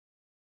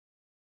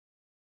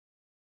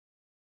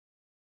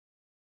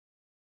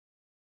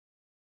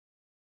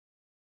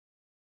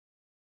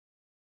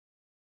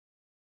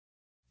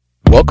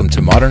Welcome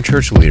to Modern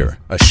Church Leader,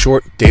 a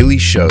short daily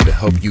show to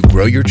help you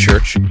grow your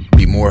church,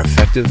 be more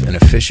effective and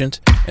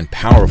efficient, and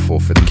powerful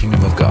for the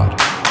kingdom of God.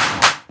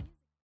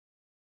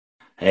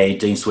 Hey,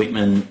 Dean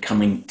Sweetman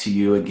coming to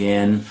you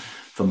again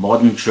for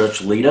Modern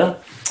Church Leader.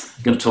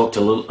 I'm going to talk a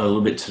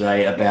little bit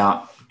today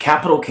about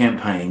capital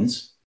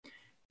campaigns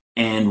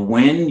and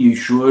when you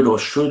should or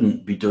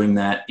shouldn't be doing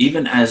that,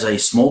 even as a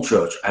small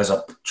church, as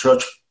a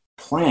church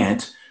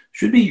plant,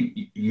 should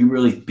you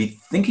really be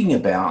thinking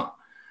about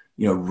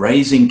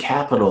raising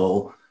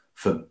capital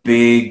for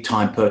big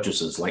time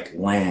purchases like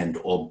land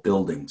or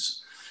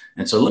buildings.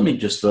 And so let me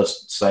just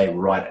first say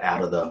right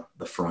out of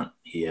the front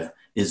here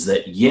is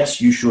that yes,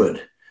 you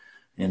should.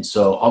 And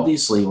so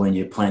obviously when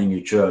you're planning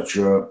your church,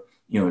 you're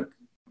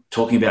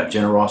talking about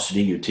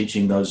generosity, you're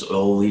teaching those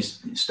early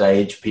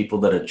stage people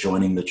that are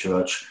joining the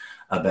church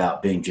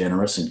about being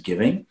generous and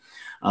giving.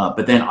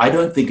 But then I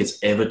don't think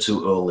it's ever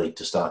too early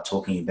to start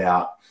talking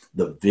about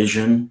the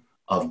vision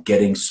of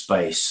getting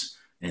space.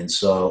 And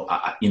so,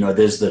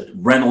 there's the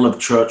rental of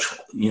church,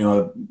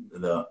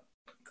 the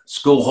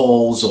school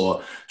halls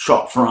or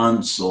shop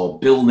fronts or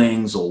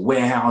buildings or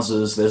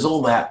warehouses. There's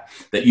all that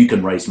you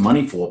can raise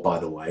money for, by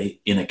the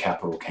way, in a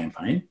capital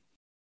campaign.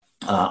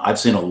 I've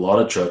seen a lot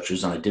of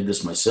churches, and I did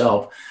this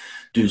myself,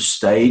 do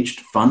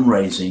staged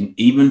fundraising,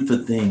 even for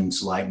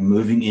things like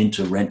moving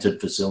into rented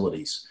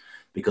facilities,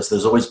 because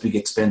there's always big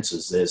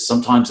expenses.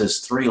 Sometimes there's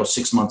 3 or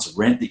 6 months of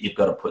rent that you've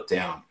got to put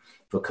down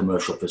for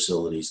commercial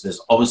facilities. There's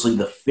obviously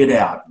the fit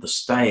out, the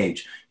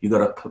stage. You've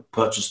got to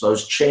purchase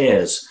those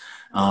chairs.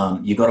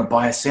 You've got to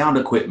buy sound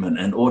equipment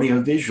and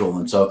audio visual.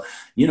 And so,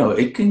 you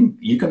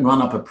can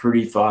run up a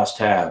pretty fast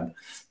tab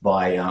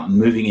by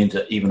moving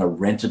into even a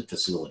rented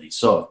facility.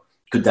 So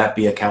could that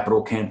be a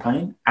capital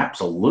campaign?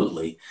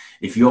 Absolutely.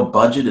 If your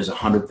budget is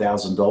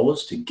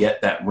 $100,000 to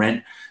get that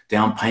rent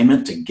down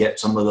payment, to get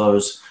some of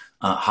those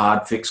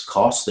hard fixed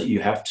costs that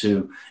you have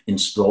to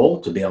install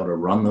to be able to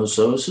run those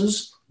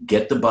services,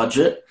 get the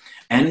budget.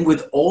 And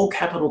with all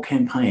capital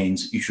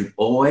campaigns, you should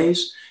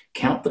always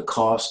count the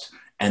cost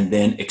and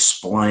then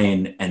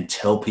explain and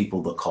tell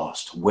people the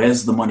cost.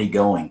 Where's the money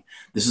going?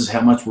 This is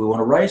how much we want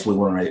to raise. We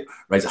want to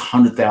raise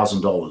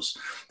 $100,000.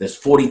 There's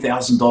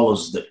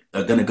 $40,000 that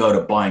are going to go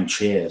to buying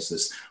chairs.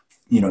 There's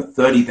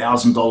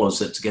 $30,000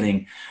 that's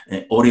getting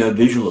audio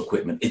visual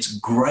equipment. It's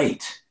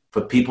great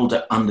for people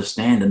to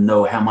understand and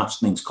know how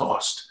much things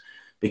cost.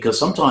 Because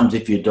sometimes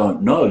if you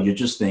don't know, you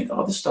just think,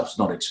 oh, this stuff's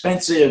not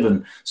expensive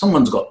and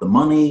someone's got the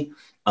money.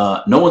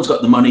 No one's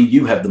got the money,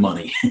 you have the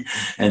money.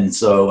 And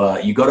so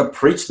you got to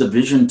preach the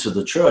vision to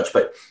the church.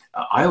 But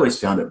I always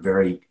found it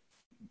very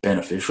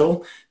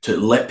beneficial to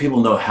let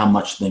people know how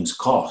much things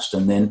cost.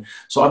 And then,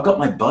 so I've got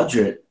my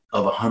budget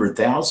of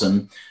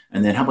 $100,000,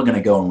 and then how am I going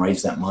to go and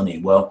raise that money?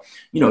 Well,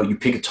 you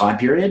pick a time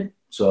period.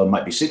 So it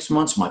might be 6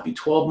 months, might be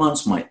 12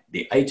 months, might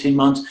be 18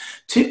 months.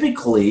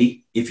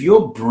 Typically, if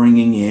you're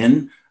bringing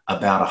in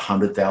about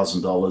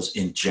 $100,000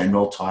 in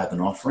general tithe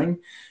and offering,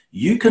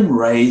 you can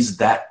raise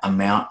that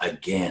amount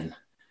again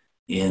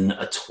in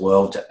a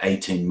 12 to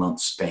 18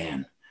 month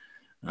span.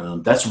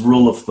 That's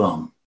rule of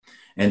thumb.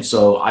 And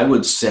so I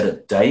would set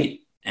a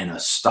date and a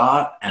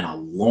start and a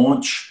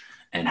launch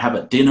and have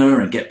a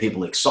dinner and get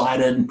people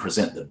excited and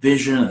present the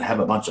vision and have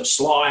a bunch of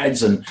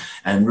slides and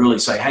really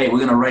say, hey, we're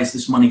going to raise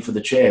this money for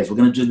the chairs. We're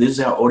going to do this is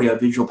our audio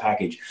visual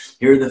package.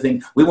 Here are the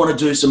things. We want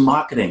to do some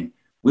marketing.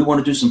 We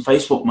want to do some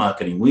Facebook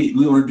marketing. We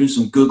want to do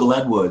some Google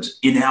AdWords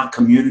in our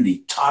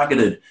community,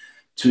 targeted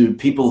to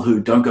people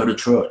who don't go to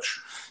church.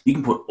 You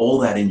can put all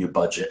that in your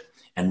budget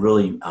and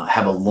really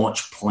have a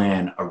launch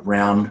plan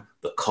around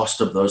the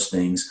cost of those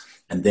things.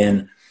 And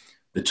then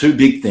the two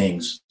big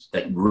things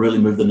that really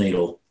move the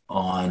needle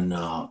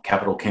on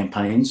capital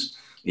campaigns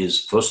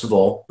is, first of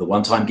all, the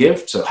one-time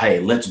gift. So,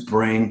 hey, let's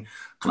bring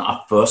kind of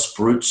our first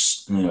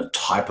fruits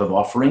type of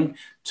offering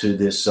to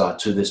this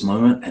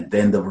moment, and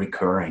then the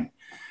recurring.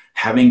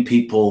 Having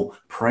people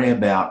pray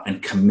about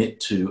and commit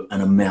to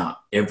an amount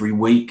every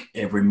week,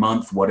 every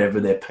month,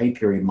 whatever their pay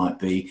period might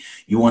be.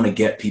 You want to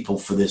get people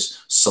for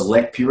this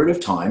select period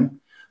of time.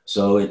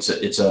 So it's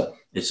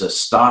a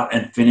start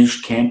and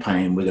finish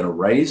campaign. We're going to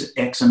raise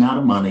X amount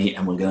of money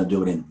and we're going to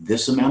do it in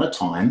this amount of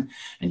time.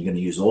 And you're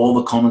going to use all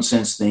the common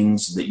sense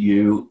things that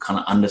you kind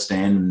of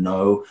understand and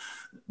know,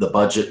 the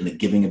budget and the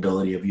giving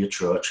ability of your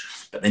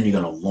church. But then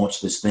you're going to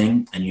launch this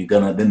thing, and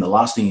then the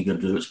last thing you're going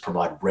to do is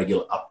provide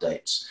regular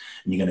updates,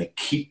 and you're going to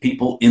keep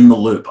people in the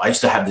loop. I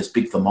used to have this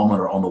big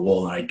thermometer on the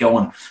wall, and I'd go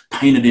and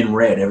paint it in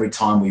red every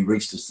time we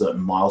reached a certain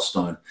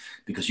milestone,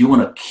 because you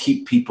want to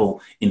keep people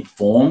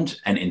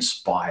informed and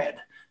inspired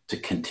to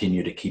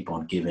continue to keep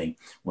on giving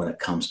when it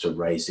comes to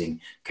raising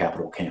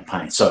capital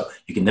campaigns. So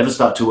you can never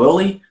start too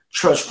early.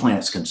 Church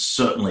plants can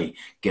certainly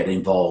get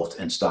involved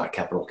and start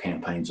capital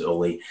campaigns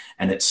early,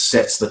 and it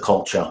sets the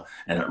culture,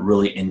 and it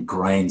really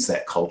ingrains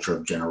that culture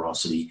of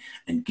generosity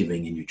and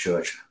giving in your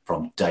church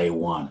from day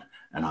one.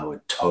 And I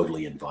would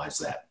totally advise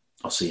that.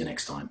 I'll see you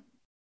next time.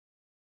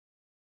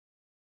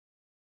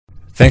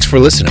 Thanks for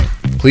listening.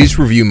 Please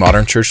review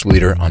Modern Church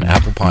Leader on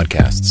Apple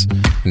Podcasts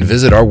and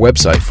visit our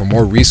website for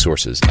more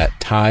resources at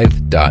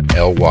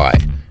tithe.ly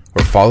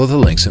or follow the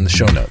links in the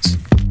show notes.